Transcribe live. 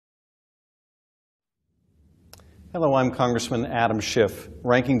Hello, I'm Congressman Adam Schiff,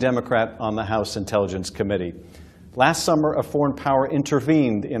 Ranking Democrat on the House Intelligence Committee. Last summer, a foreign power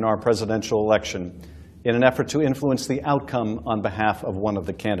intervened in our presidential election in an effort to influence the outcome on behalf of one of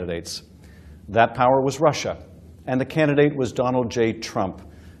the candidates. That power was Russia, and the candidate was Donald J. Trump,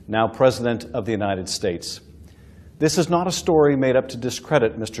 now President of the United States. This is not a story made up to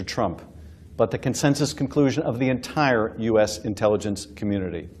discredit Mr. Trump, but the consensus conclusion of the entire U.S. intelligence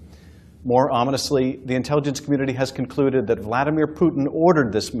community. More ominously, the intelligence community has concluded that Vladimir Putin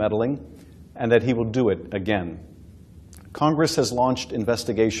ordered this meddling and that he will do it again. Congress has launched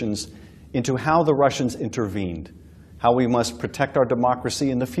investigations into how the Russians intervened, how we must protect our democracy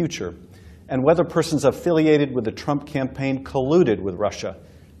in the future, and whether persons affiliated with the Trump campaign colluded with Russia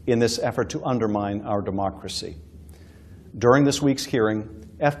in this effort to undermine our democracy. During this week's hearing,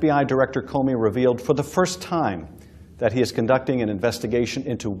 FBI Director Comey revealed for the first time that he is conducting an investigation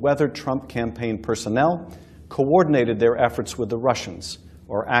into whether Trump campaign personnel coordinated their efforts with the Russians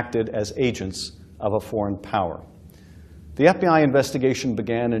or acted as agents of a foreign power. The FBI investigation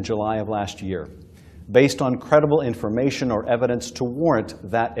began in July of last year, based on credible information or evidence to warrant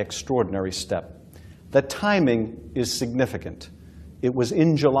that extraordinary step. The timing is significant. It was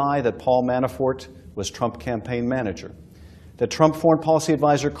in July that Paul Manafort was Trump campaign manager, that Trump foreign policy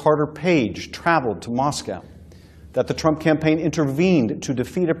advisor Carter Page traveled to Moscow, that the Trump campaign intervened to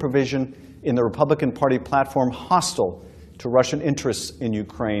defeat a provision in the Republican Party platform hostile to Russian interests in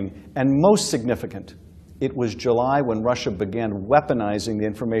Ukraine, and most significant, it was July when Russia began weaponizing the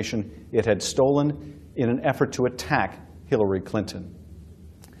information it had stolen in an effort to attack Hillary Clinton.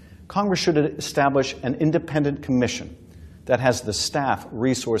 Congress should establish an independent commission that has the staff,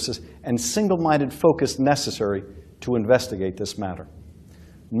 resources, and single-minded focus necessary to investigate this matter.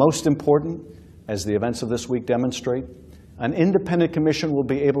 Most important, as the events of this week demonstrate, an independent commission will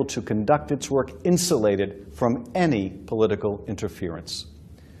be able to conduct its work insulated from any political interference.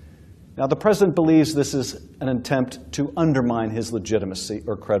 Now, the President believes this is an attempt to undermine his legitimacy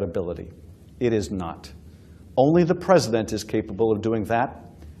or credibility. It is not. Only the President is capable of doing that,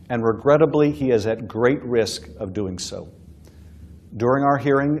 and regrettably, he is at great risk of doing so. During our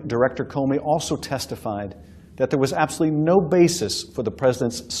hearing, Director Comey also testified that there was absolutely no basis for the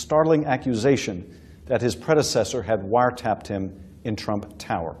President's startling accusation that his predecessor had wiretapped him in Trump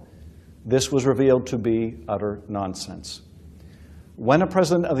Tower. This was revealed to be utter nonsense. When a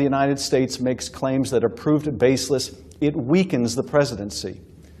President of the United States makes claims that are proved baseless, it weakens the presidency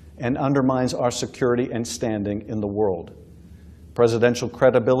and undermines our security and standing in the world. Presidential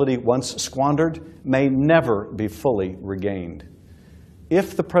credibility, once squandered, may never be fully regained.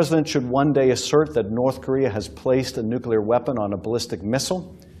 If the President should one day assert that North Korea has placed a nuclear weapon on a ballistic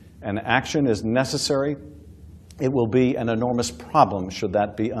missile and action is necessary, it will be an enormous problem should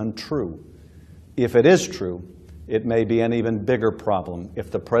that be untrue. If it is true, it may be an even bigger problem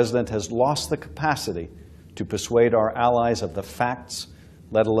if the President has lost the capacity to persuade our allies of the facts,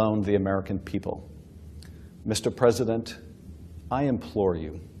 let alone the American people. Mr. President, I implore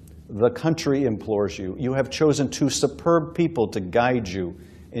you, the country implores you. You have chosen two superb people to guide you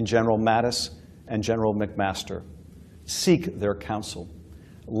in General Mattis and General McMaster. Seek their counsel.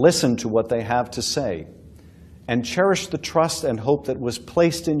 Listen to what they have to say. And cherish the trust and hope that was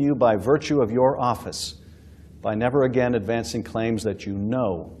placed in you by virtue of your office, by never again advancing claims that you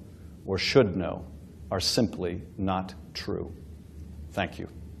know or should know are simply not true. Thank you.